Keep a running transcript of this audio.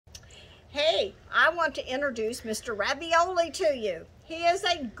Hey, I want to introduce Mr. Ravioli to you. He is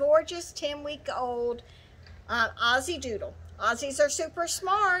a gorgeous 10-week-old Aussiedoodle. Aussies are super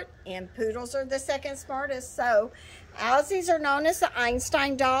smart, and poodles are the second smartest. So Aussies are known as the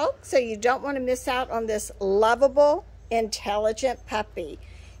Einstein dog, so you don't want to miss out on this lovable, intelligent puppy.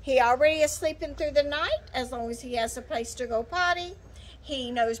 He already is sleeping through the night as long as he has a place to go potty.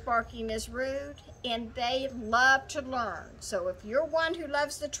 He knows barking is rude, and they love to learn. So if you're one who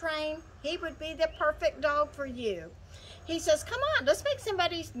loves to train, he would be the perfect dog for you. He says, come on, let's make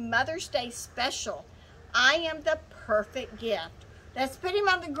somebody's Mother's Day special. I am the perfect gift. Let's put him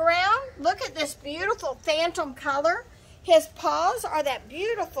on the ground. Look at this beautiful phantom color. His paws are that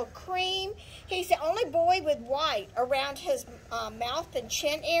beautiful cream. He's the only boy with white around his mouth and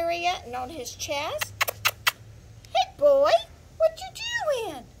chin area and on his chest. Hey, boy, what you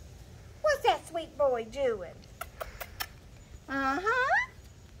doing? What's that sweet boy doing?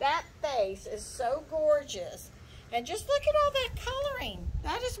 That face is so gorgeous. And just look at all that coloring.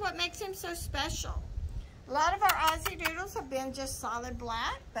 That is what makes him so special. A lot of our Aussiedoodles have been just solid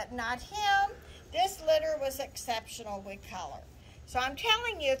black, but not him. This litter was exceptional with color. So I'm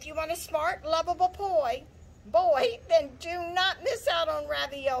telling you, if you want a smart, lovable boy, then do not miss out on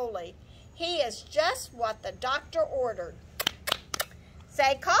Ravioli. He is just what the doctor ordered.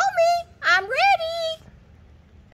 Say, call me, I'm ready.